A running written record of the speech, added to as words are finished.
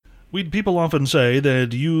People often say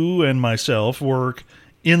that you and myself work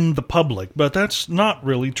in the public, but that's not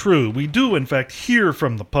really true. We do, in fact, hear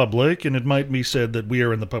from the public, and it might be said that we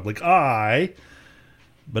are in the public eye,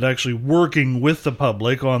 but actually working with the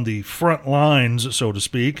public on the front lines, so to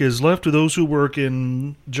speak, is left to those who work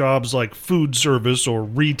in jobs like food service or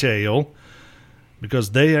retail,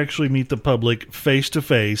 because they actually meet the public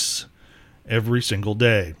face-to-face every single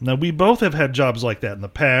day. Now, we both have had jobs like that in the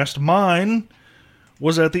past. Mine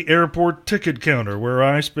was at the airport ticket counter, where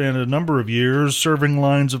I spent a number of years serving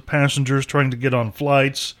lines of passengers trying to get on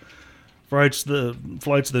flights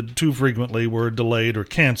that too frequently were delayed or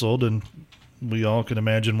canceled, and we all can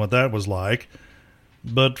imagine what that was like.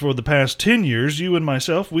 But for the past 10 years, you and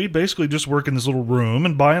myself, we basically just work in this little room,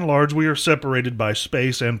 and by and large, we are separated by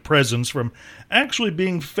space and presence from actually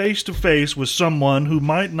being face-to-face with someone who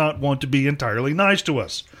might not want to be entirely nice to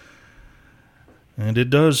us. And it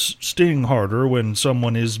does sting harder when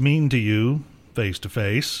someone is mean to you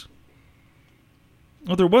face-to-face.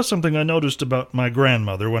 Well, there was something I noticed about my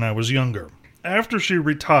grandmother when I was younger. After she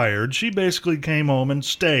retired, she basically came home and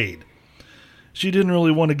stayed. She didn't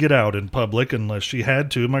really want to get out in public unless she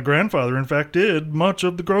had to. My grandfather, in fact, did much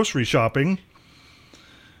of the grocery shopping.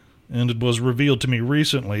 And it was revealed to me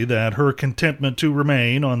recently that her contentment to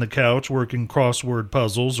remain on the couch working crossword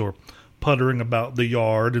puzzles or puttering about the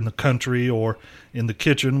yard in the country or in the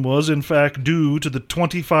kitchen was in fact due to the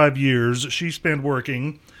 25 years she spent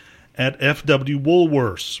working at F.W.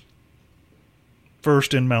 Woolworths,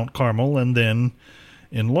 first in Mount Carmel and then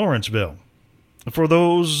in Lawrenceville. For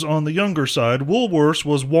those on the younger side, Woolworths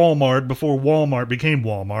was Walmart before Walmart became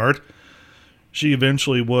Walmart. She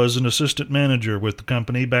eventually was an assistant manager with the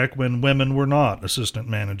company back when women were not assistant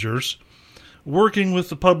managers. Working with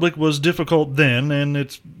the public was difficult then, and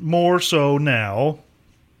it's more so now.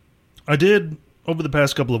 I did, over the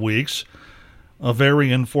past couple of weeks, a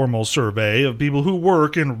very informal survey of people who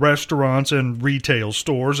work in restaurants and retail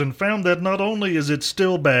stores and found that not only is it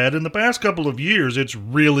still bad, in the past couple of years it's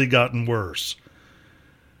really gotten worse.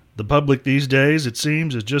 The public these days, it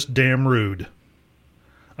seems, is just damn rude.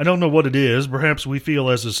 I don't know what it is. Perhaps we feel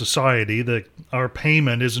as a society that our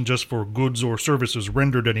payment isn't just for goods or services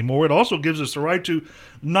rendered anymore. It also gives us the right to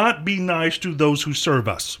not be nice to those who serve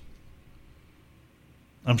us.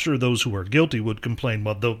 I'm sure those who are guilty would complain,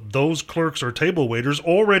 well, those clerks or table waiters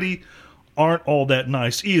already aren't all that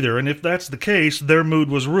nice either. And if that's the case, their mood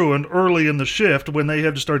was ruined early in the shift when they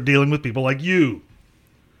had to start dealing with people like you.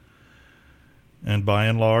 And by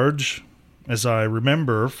and large, as I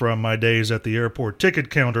remember from my days at the airport ticket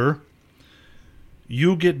counter,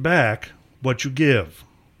 you get back what you give.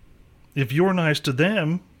 If you're nice to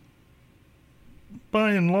them,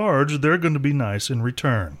 by and large, they're going to be nice in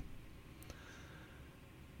return.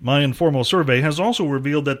 My informal survey has also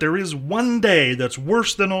revealed that there is one day that's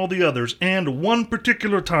worse than all the others, and one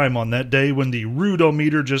particular time on that day when the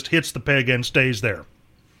rude-o-meter just hits the peg and stays there.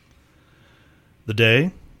 The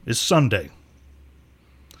day is Sunday.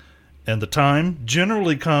 And the time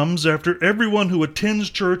generally comes after everyone who attends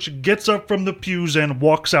church gets up from the pews and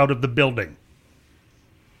walks out of the building.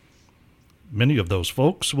 Many of those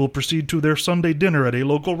folks will proceed to their Sunday dinner at a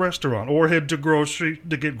local restaurant or head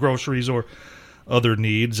to get groceries or other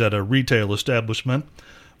needs at a retail establishment,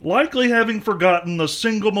 likely having forgotten the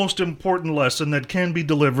single most important lesson that can be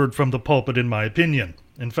delivered from the pulpit, in my opinion.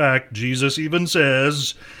 In fact, Jesus even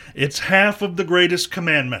says it's half of the greatest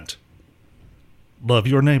commandment. Love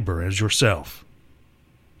your neighbor as yourself.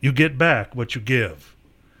 You get back what you give.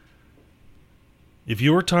 If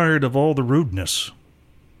you're tired of all the rudeness,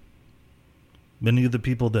 many of the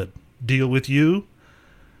people that deal with you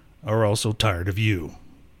are also tired of you.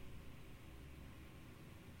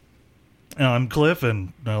 Now, I'm Cliff,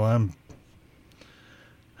 and well, I'm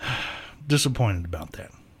disappointed about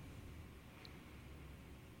that.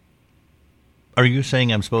 Are you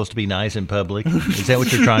saying I'm supposed to be nice in public? Is that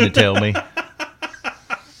what you're trying to tell me?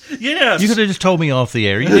 Yes. You could have just told me off the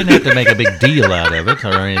air. You didn't have to make a big deal out of it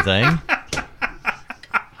or anything.